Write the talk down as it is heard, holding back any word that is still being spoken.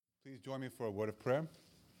Please join me for a word of prayer.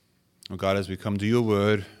 Oh God, as we come to your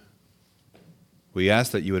word, we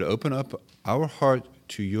ask that you would open up our heart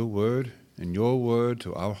to your word and your word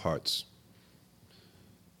to our hearts,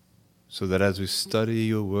 so that as we study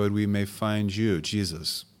your word, we may find you,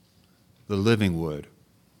 Jesus, the living word,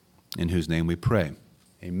 in whose name we pray.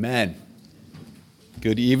 Amen.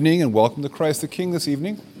 Good evening and welcome to Christ the King this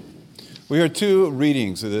evening. We heard two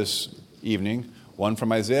readings this evening, one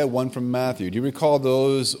from Isaiah, one from Matthew. Do you recall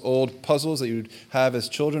those old puzzles that you'd have as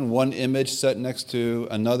children? One image set next to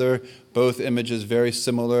another, both images very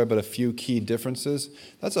similar, but a few key differences.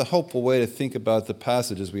 That's a helpful way to think about the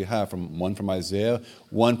passages we have, one from Isaiah,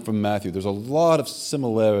 one from Matthew. There's a lot of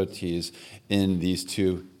similarities in these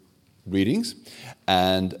two readings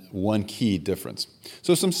and one key difference.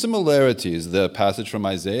 So some similarities. The passage from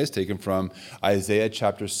Isaiah is taken from Isaiah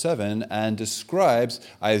chapter 7 and describes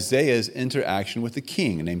Isaiah's interaction with the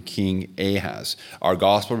king named King Ahaz. Our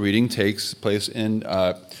gospel reading takes place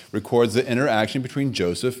records the interaction between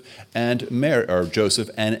Joseph and Mary, or Joseph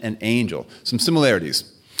and an angel. Some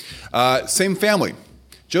similarities. Same family.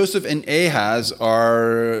 Joseph and Ahaz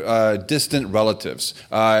are distant relatives.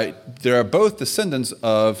 They are both descendants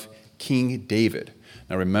of King David.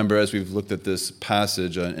 Now remember, as we've looked at this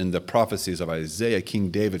passage in the prophecies of Isaiah, King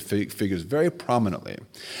David figures very prominently.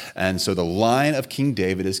 And so the line of King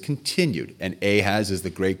David is continued, and Ahaz is the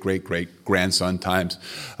great-great-great-grandson times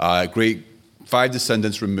great 5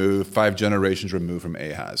 descendants removed, 5 generations removed from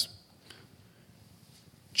Ahaz.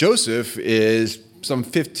 Joseph is some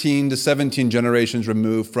 15 to 17 generations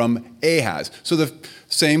removed from Ahaz. So the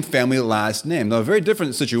same family last name. Now, very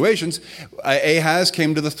different situations. Ahaz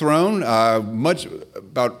came to the throne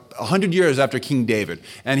about 100 years after King David.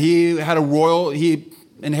 And he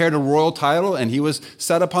inherited a royal title, and he was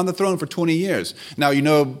sat upon the throne for 20 years.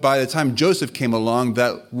 Now, by the time Joseph came along,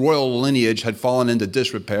 that royal lineage had fallen into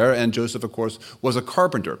disrepair, and Joseph, of course, was a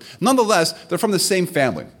carpenter. Nonetheless, they're from the same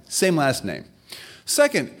family, same last name.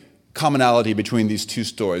 Second commonality between these two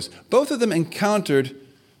stories, both of them encountered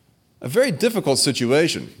a very difficult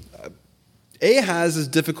situation. Ahaz's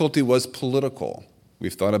difficulty was political.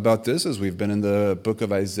 We've thought about this as we've been in the book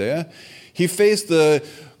of Isaiah. He faced the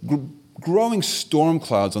growing storm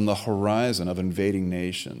clouds on the horizon of invading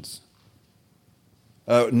nations.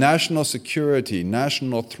 National security,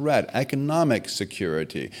 national threat, economic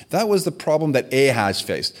security. That was the problem that Ahaz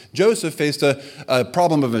faced. Joseph faced a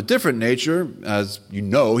problem of a different nature. As you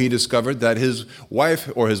know, he discovered that his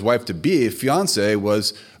wife, or his wife-to-be, fiancée,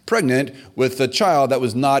 was pregnant with a child that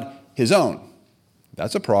was not his own.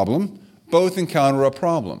 That's a problem. Both encounter a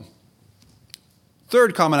problem.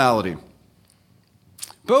 Third commonality.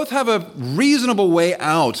 Both have a reasonable way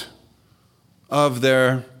out of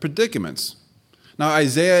their predicaments. Now,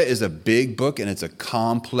 Isaiah is a big book, and it's a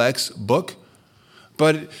complex book.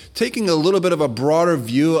 But taking a little bit of a broader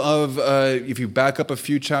view of, if you back up a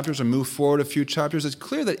few chapters or move forward a few chapters, it's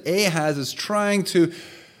clear that Ahaz is trying to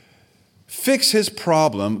fix his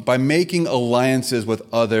problem by making alliances with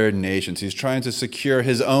other nations. He's trying to secure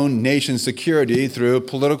his own nation's security through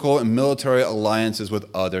political and military alliances with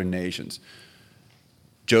other nations.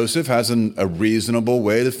 Joseph has a reasonable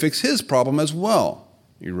way to fix his problem as well.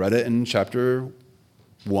 You read it in chapter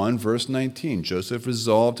 1, verse 19. Joseph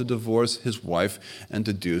resolved to divorce his wife and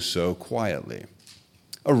to do so quietly.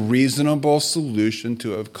 A reasonable solution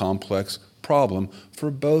to a complex problem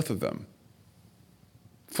for both of them.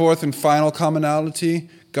 Fourth and final commonality,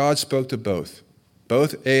 God spoke to both.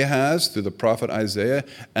 Both Ahaz through the prophet Isaiah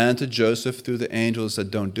and to Joseph through the angel,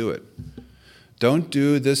 said, don't do it. Don't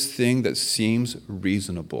do this thing that seems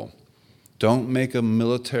reasonable. Don't make a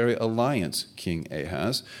military alliance, King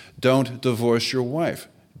Ahaz. Don't divorce your wife,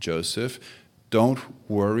 Joseph. Don't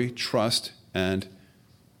worry, trust, and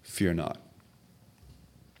fear not.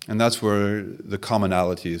 And that's where the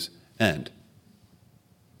commonalities end.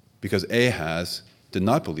 Because Ahaz did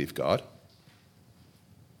not believe God,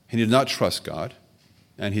 he did not trust God,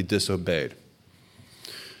 and he disobeyed.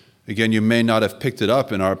 Again, you may not have picked it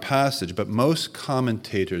up in our passage, but most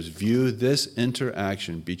commentators view this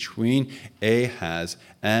interaction between Ahaz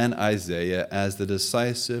and Isaiah as the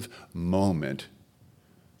decisive moment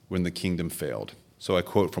when the kingdom failed. So I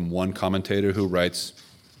quote from one commentator who writes,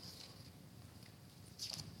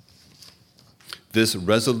 "This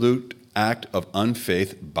resolute act of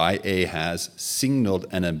unfaith by Ahaz signaled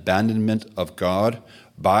an abandonment of God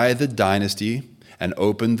by the dynasty and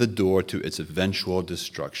opened the door to its eventual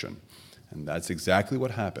destruction." And that's exactly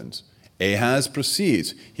what happens. Ahaz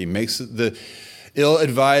proceeds. He makes the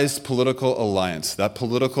Ill-advised political alliance. That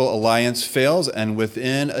political alliance fails, and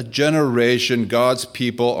within a generation, God's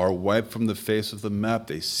people are wiped from the face of the map.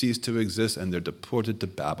 They cease to exist, and they're deported to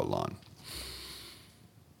Babylon.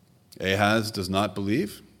 Ahaz does not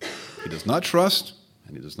believe, he does not trust,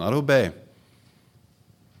 and he does not obey.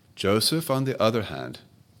 Joseph, on the other hand,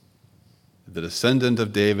 the descendant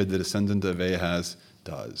of David, the descendant of Ahaz,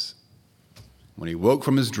 does. When he woke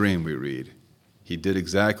from his dream, we read, he did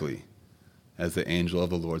exactly as the angel of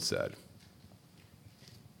the Lord said.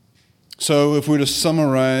 So if we were to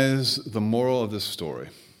summarize the moral of this story,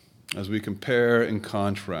 as we compare and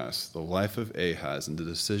contrast the life of Ahaz and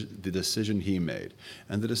the decision he made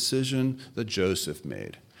and the decision that Joseph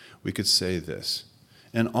made, we could say this.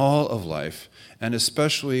 In all of life, and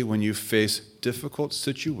especially when you face difficult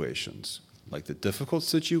situations, like the difficult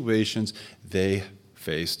situations they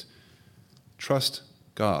faced, trust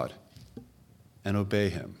God and obey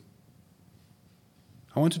him.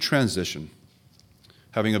 I want to transition,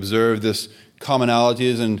 having observed this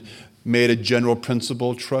commonalities and made a general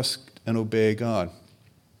principle, trust and obey God.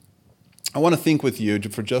 I want to think with you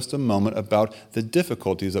for just a moment about the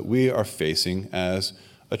difficulties that we are facing as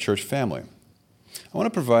a church family. I want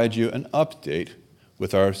to provide you an update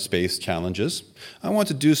with our space challenges. I want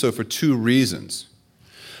to do so for two reasons.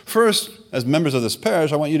 First, as members of this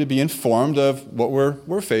parish, I want you to be informed of what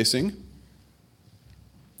we're facing.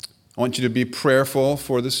 I want you to be prayerful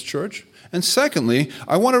for this church. And secondly,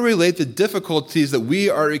 I want to relate the difficulties that we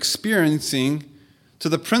are experiencing to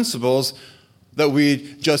the principles that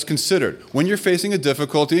we just considered. When you're facing a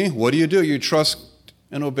difficulty, what do? You trust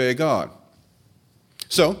and obey God.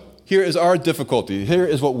 So, here is our difficulty. Here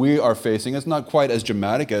is what we are facing. It's not quite as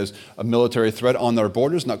dramatic as a military threat on our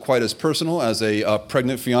borders, not quite as personal as a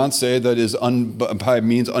pregnant fiance that is by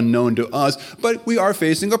means unknown to us, but we are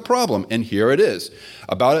facing a problem, and here it is.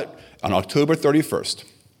 About it on October 31st,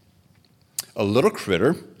 a little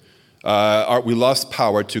critter, we lost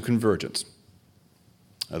power to Convergence,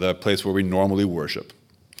 the place where we normally worship.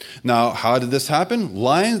 Now, how did this happen?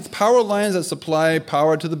 Power lines that supply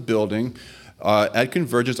power to the building at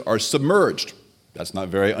Convergence are submerged. That's not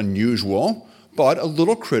very unusual, but a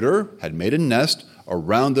little critter had made a nest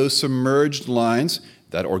around those submerged lines.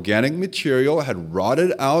 That organic material had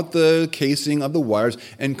rotted out the casing of the wires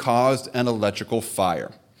and caused an electrical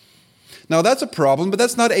fire. Now, that's a problem, but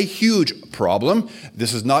that's not a huge problem.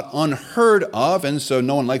 This is not unheard of, and so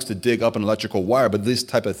no one likes to dig up an electrical wire, but this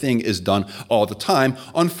type of thing is done all the time.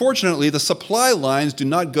 Unfortunately, the supply lines do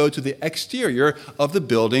not go to the exterior of the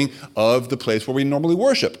building of the place where we normally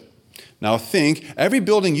worship. Now think, every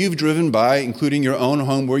building you've driven by, including your own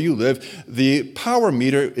home where you live, the power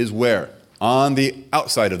meter is where? On the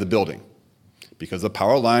outside of the building, because the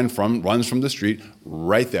power line runs from the street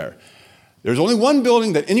right there. There's only one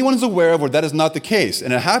building that anyone is aware of where that is not the case,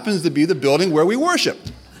 and it happens to be the building where we worship.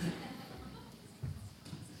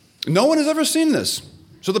 No one has ever seen this.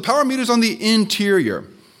 So the power meter is on the interior,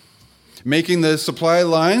 making the supply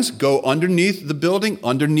lines go underneath the building,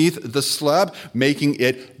 underneath the slab, making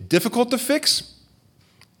it difficult to fix.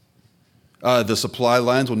 The supply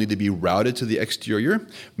lines will need to be routed to the exterior,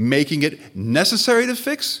 making it necessary to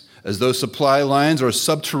fix, as those supply lines are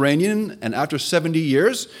subterranean and after 70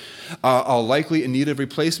 years are likely in need of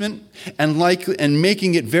replacement, and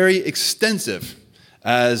making it very extensive,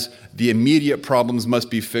 as the immediate problems must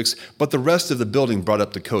be fixed, but the rest of the building brought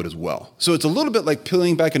up to code as well. So it's a little bit like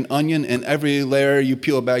peeling back an onion, and every layer you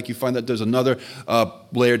peel back, you find that there's another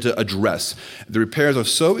layer to address. The repairs are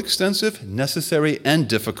so extensive, necessary, and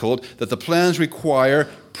difficult that the plans require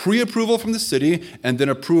pre-approval from the city and then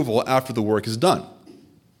approval after the work is done.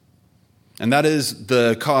 And that is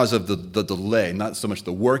the cause of the delay, not so much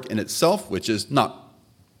the work in itself, which is not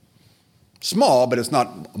small, but it's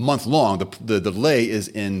not a month long. The delay is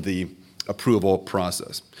in the approval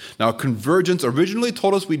process. Now, Convergence originally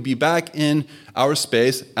told us we'd be back in our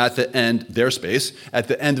space their space, at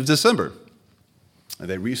the end of December. And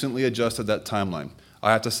they recently adjusted that timeline.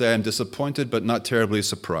 I have to say I'm disappointed, but not terribly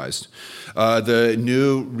surprised. The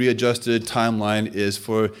new readjusted timeline is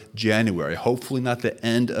for January. Hopefully not the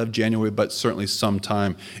end of January, but certainly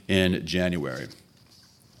sometime in January.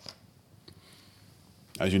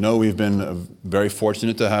 As you know, we've been very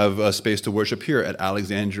fortunate to have a space to worship here at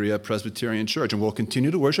Alexandria Presbyterian Church, and we'll continue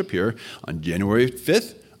to worship here on January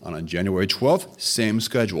 5th, and on January 12th, same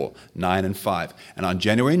schedule, 9 and 5. And on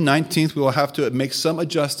January 19th, we will have to make some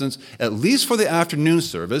adjustments, at least for the afternoon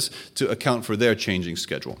service, to account for their changing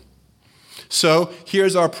schedule. So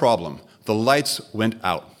here's our problem. The lights went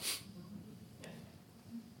out.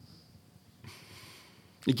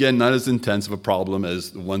 Again, not as intense of a problem as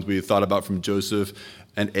the ones we thought about from Joseph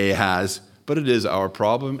and Ahaz, but it is our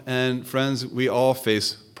problem. And friends, we all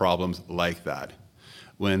face problems like that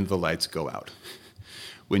when the lights go out.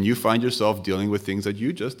 When you find yourself dealing with things that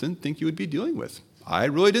you just didn't think you would be dealing with. I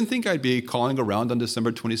really didn't think I'd be calling around on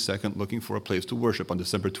December 22nd looking for a place to worship on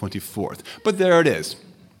December 24th. But there it is.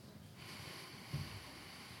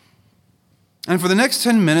 And for the next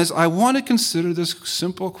 10 minutes, I want to consider this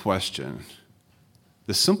simple question.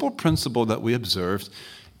 The simple principle that we observed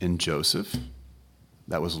in Joseph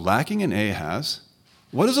that was lacking in Ahaz.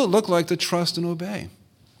 What does it look like to trust and obey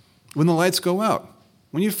when the lights go out?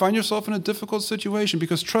 When you find yourself in a difficult situation,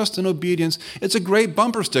 because trust and obedience, it's a great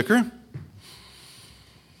bumper sticker.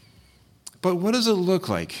 But what does it look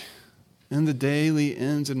like in the daily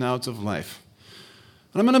ins and outs of life?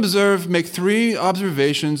 And I'm going to make 3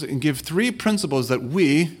 observations and give 3 principles that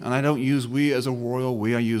we, and I don't use we as a royal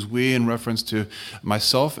we, I use we in reference to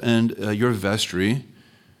myself and your vestry,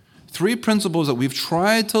 3 principles that we've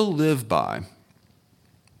tried to live by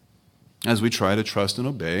as we try to trust and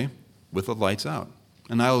obey with the lights out.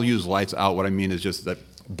 And I'll use lights out. What I mean is just that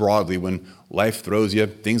broadly when life throws you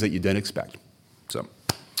things that you didn't expect. So,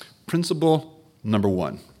 principle number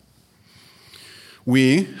 1.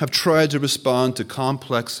 We have tried to respond to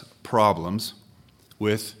complex problems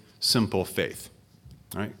with simple faith.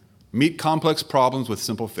 All right? Meet complex problems with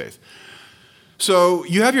simple faith. So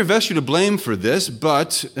you have your vestry to blame for this,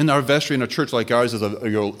 but in our vestry, in a church like ours, is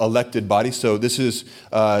your elected body. So this is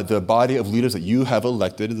the body of leaders that you have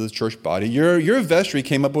elected to the church body. Your vestry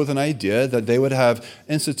came up with an idea that they would have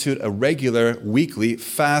institute a regular weekly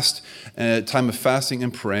fast, time of fasting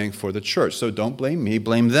and praying for the church. So don't blame me,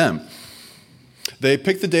 blame them. They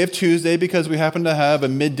picked the day of Tuesday because we happen to have a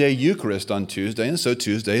midday Eucharist on Tuesday, and so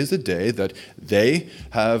Tuesday is the day that they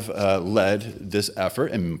have led this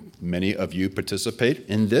effort, and many of you participate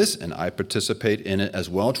in this, and I participate in it as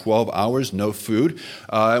well. 12 hours, no food,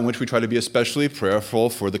 in which we try to be especially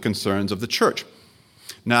prayerful for the concerns of the church.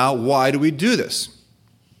 Now, why do we do this?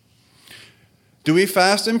 Do we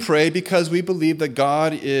fast and pray because we believe that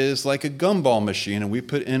God is like a gumball machine, and we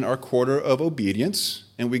put in our quarter of obedience,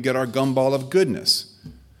 and we get our gumball of goodness?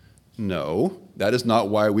 No, that is not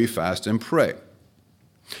why we fast and pray.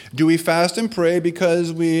 Do we fast and pray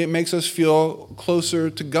because it makes us feel closer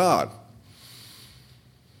to God?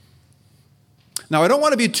 Now, I don't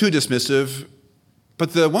want to be too dismissive,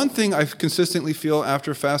 but the one thing I consistently feel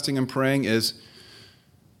after fasting and praying is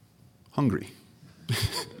hungry.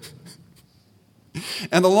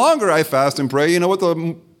 And the longer I fast and pray,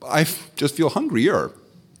 I just feel hungrier.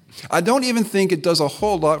 I don't even think it does a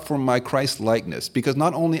whole lot for my Christ-likeness, because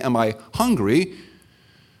not only am I hungry,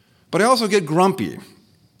 but I also get grumpy.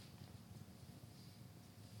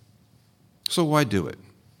 So why do it?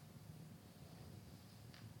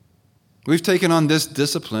 We've taken on this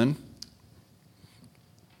discipline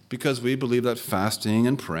because we believe that fasting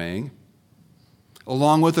and praying,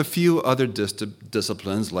 along with a few other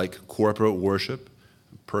disciplines like corporate worship,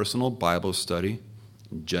 personal Bible study,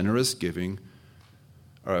 generous giving,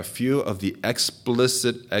 are a few of the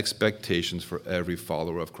explicit expectations for every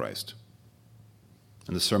follower of Christ.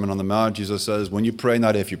 In the Sermon on the Mount, Jesus says, when you pray,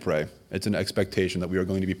 not if you pray. It's an expectation that we are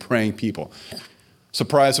going to be praying people.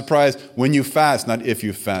 Surprise, surprise, when you fast, not if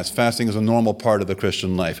you fast. Fasting is a normal part of the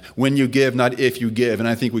Christian life. When you give, not if you give. And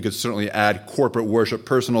I think we could certainly add corporate worship,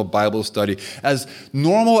 personal Bible study as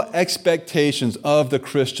normal expectations of the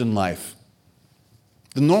Christian life.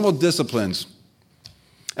 The normal disciplines.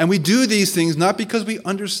 And we do these things not because we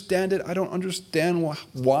understand it. I don't understand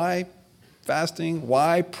why fasting,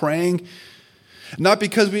 why praying. Not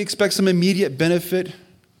because we expect some immediate benefit.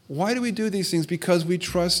 Why do we do these things? Because we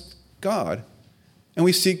trust God and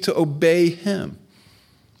we seek to obey Him.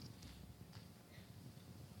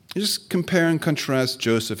 You just compare and contrast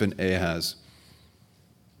Joseph and Ahaz.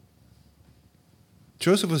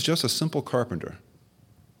 Joseph was just a simple carpenter.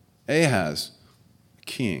 Ahaz, a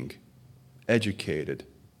king, educated,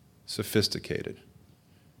 sophisticated.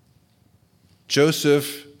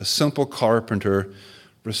 Joseph, a simple carpenter,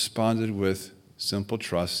 responded with simple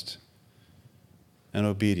trust and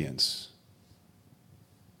obedience.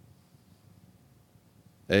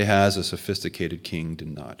 Ahaz, a sophisticated king, did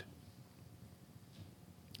not.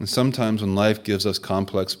 And sometimes when life gives us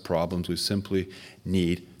complex problems, we simply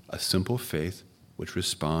need a simple faith which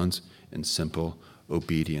responds in simple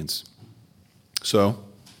obedience. So,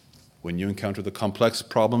 when you encounter the complex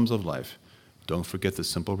problems of life, don't forget the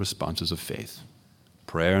simple responses of faith.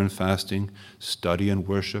 Prayer and fasting, study and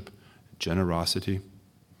worship, generosity.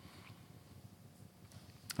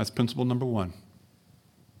 That's principle number 1.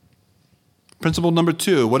 Principle number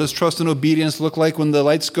 2, what does trust and obedience look like when the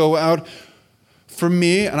lights go out? For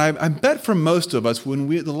me, and I bet for most of us, when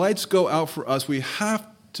the lights go out for us, we have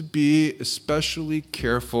to be especially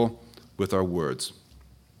careful with our words.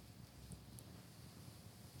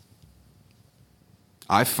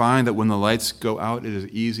 I find that when the lights go out, it is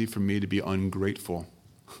easy for me to be ungrateful.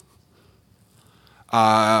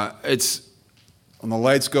 When the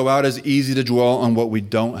lights go out, it's easy to dwell on what we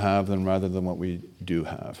don't have rather than what we do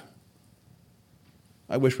have.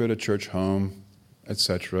 I wish we had a church home,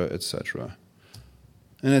 etc., etc.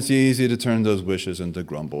 And it's easy to turn those wishes into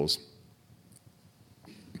grumbles.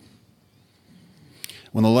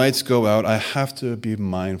 When the lights go out, I have to be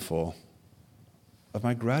mindful of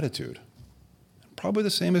my gratitude. Probably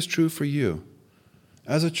the same is true for you.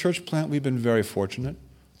 As a church plant, we've been very fortunate.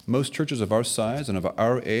 Most churches of our size and of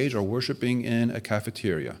our age are worshiping in a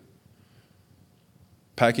cafeteria.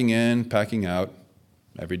 Packing in, packing out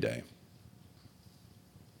every day.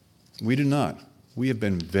 We do not. We have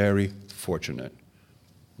been very fortunate.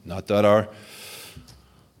 Not that our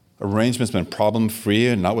arrangement's been problem-free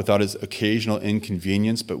and not without its occasional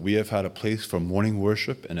inconvenience, but we have had a place for morning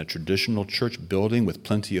worship in a traditional church building with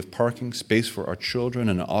plenty of parking, space for our children,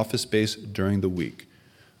 and an office space during the week.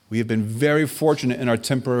 We have been very fortunate in our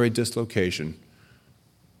temporary dislocation.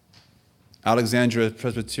 Alexandria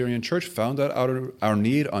Presbyterian Church found out our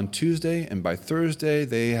need on Tuesday, and by Thursday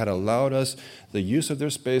they had allowed us the use of their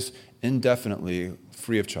space indefinitely,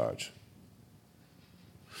 free of charge.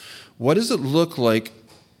 What does it look like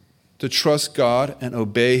to trust God and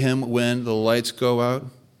obey Him when the lights go out?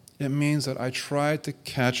 It means that I try to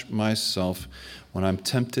catch myself when I'm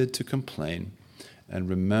tempted to complain and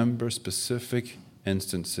remember specific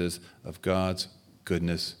instances of God's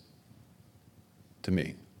goodness to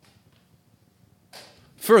me.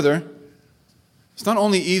 Further, it's not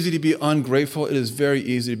only easy to be ungrateful, it is very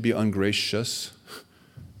easy to be ungracious.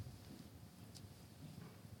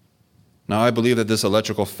 Now, I believe that this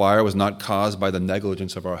electrical fire was not caused by the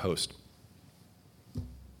negligence of our host.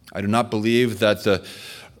 I do not believe that,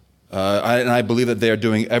 I believe that they are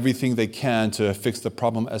doing everything they can to fix the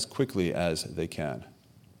problem as quickly as they can.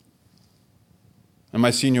 And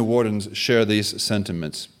my senior wardens share these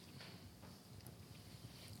sentiments.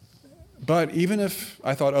 But even if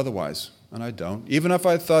I thought otherwise, and I don't, even if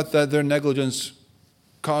I thought that their negligence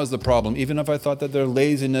caused the problem, even if I thought that their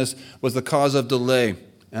laziness was the cause of delay,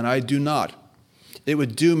 and I do not, it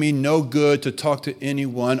would do me no good to talk to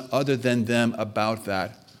anyone other than them about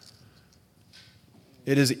that.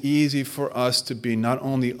 It is easy for us to be not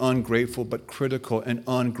only ungrateful, but critical and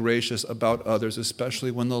ungracious about others, especially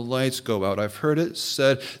when the lights go out. I've heard it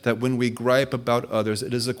said that when we gripe about others,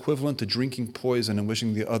 it is equivalent to drinking poison and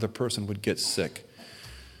wishing the other person would get sick.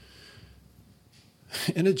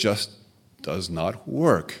 And it just does not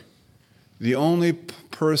work. The only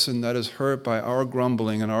person that is hurt by our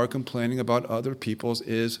grumbling and our complaining about other people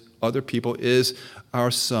is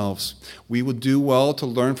ourselves. We will do well to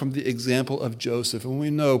learn from the example of Joseph, and we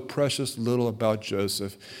know precious little about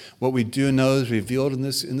Joseph. What we do know is revealed in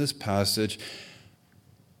this passage.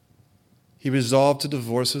 He resolved to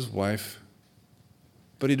divorce his wife,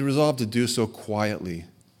 but he resolved to do so quietly.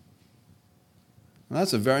 And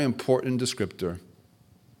that's a very important descriptor.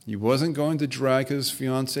 He wasn't going to drag his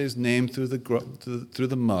fiance's name through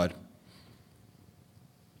the mud.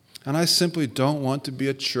 And I simply don't want to be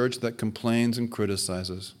a church that complains and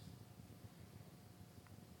criticizes.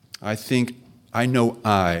 I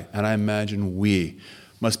imagine we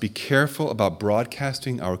must be careful about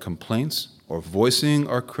broadcasting our complaints or voicing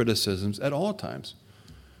our criticisms at all times,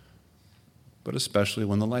 but especially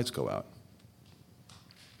when the lights go out.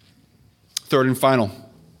 Third and final.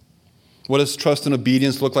 What does trust and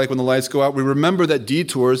obedience look like when the lights go out? We remember that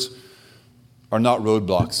detours are not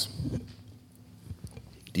roadblocks.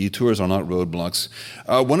 Detours are not roadblocks.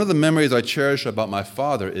 One of the memories I cherish about my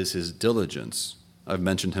father is his diligence. I've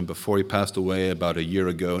mentioned him before. He passed away about a year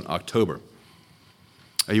ago in October.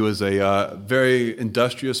 He was a very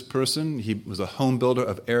industrious person. He was a home builder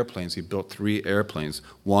of airplanes. He built 3 airplanes,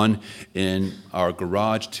 one in our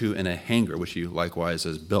garage, 2 in a hangar, which he likewise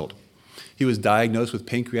has built. He was diagnosed with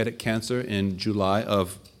pancreatic cancer in July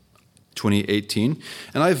of 2018,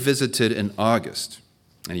 and I visited in August,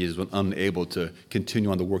 and he was unable to continue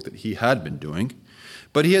on the work that he had been doing.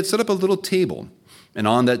 But he had set up a little table, and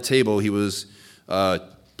on that table he was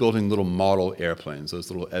building little model airplanes, those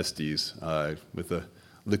little SDs with the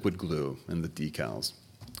liquid glue and the decals.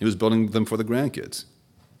 He was building them for the grandkids.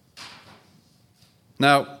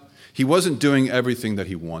 Now, he wasn't doing everything that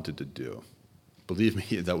he wanted to do. Believe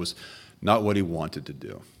me, that was not what he wanted to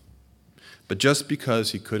do. But just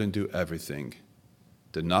because he couldn't do everything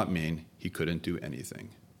did not mean he couldn't do anything.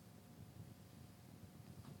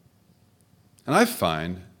 And I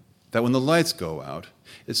find that when the lights go out,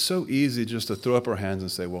 it's so easy just to throw up our hands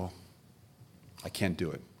and say, well, I can't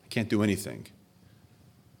do it. I can't do anything.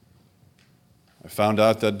 I found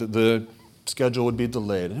out that the schedule would be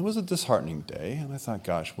delayed, and it was a disheartening day, and I thought,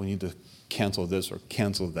 gosh, we need to cancel this or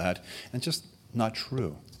cancel that, and just not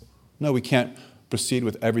true. No, we can't proceed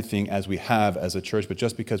with everything as we have as a church, but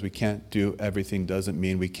just because we can't do everything doesn't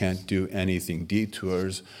mean we can't do anything.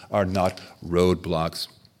 Detours are not roadblocks.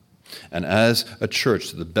 And as a church,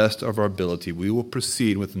 to the best of our ability, we will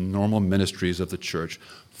proceed with the normal ministries of the church.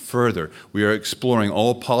 Further, we are exploring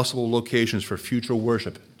all possible locations for future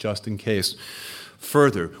worship, just in case.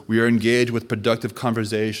 Further, we are engaged with productive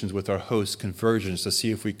conversations with our hosts, Convergence, to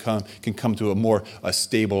see if we can come to a more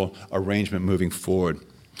stable arrangement moving forward.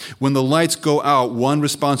 When the lights go out, one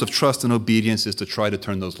response of trust and obedience is to try to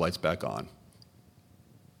turn those lights back on.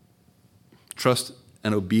 Trust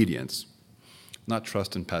and obedience, not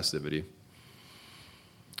trust and passivity.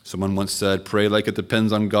 Someone once said, pray like it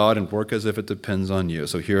depends on God and work as if it depends on you.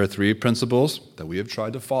 So here are 3 principles that we have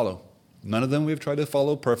tried to follow. None of them we have tried to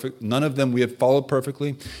follow perfect. None of them we have followed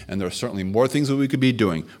perfectly, and there are certainly more things that we could be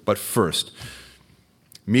doing. But first,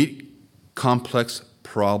 meet complex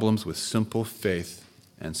problems with simple faith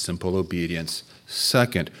and simple obedience.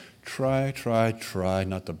 Second, try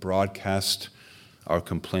not to broadcast our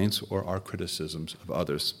complaints or our criticisms of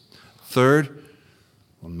others. Third,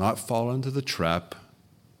 will not fall into the trap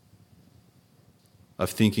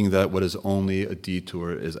of thinking that what is only a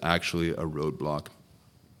detour is actually a roadblock.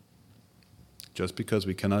 Just because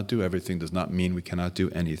we cannot do everything does not mean we cannot do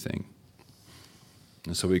anything.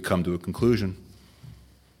 And so we come to a conclusion.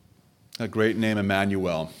 That great name,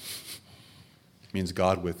 Emmanuel, means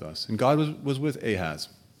God with us. And God was with Ahaz.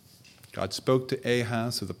 God spoke to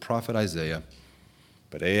Ahaz through the prophet Isaiah.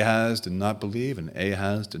 But Ahaz did not believe, and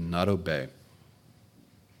Ahaz did not obey.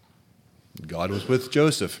 God was with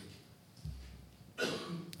Joseph.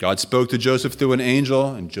 God spoke to Joseph through an angel,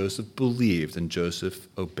 and Joseph believed, and Joseph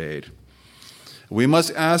obeyed. We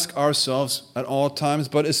must ask ourselves at all times,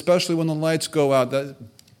 but especially when the lights go out, that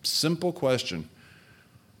simple question: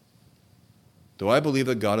 do I believe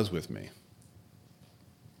that God is with me?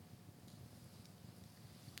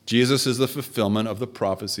 Jesus is the fulfillment of the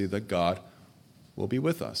prophecy that God will be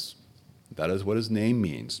with us. That is what his name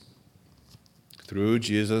means. Through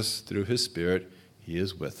Jesus, through his Spirit, he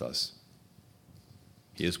is with us.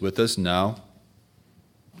 He is with us now,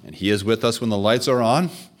 and he is with us when the lights are on,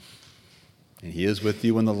 and he is with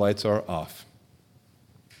you when the lights are off.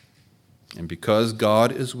 And because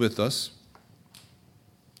God is with us,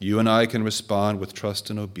 you and I can respond with trust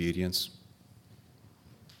and obedience,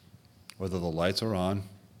 whether the lights are on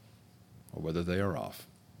or whether they are off.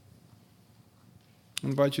 I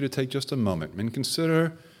invite you to take just a moment and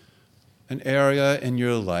consider an area in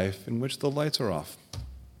your life in which the lights are off.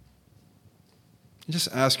 And just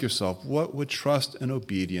ask yourself, what would trust and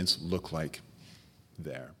obedience look like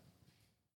there?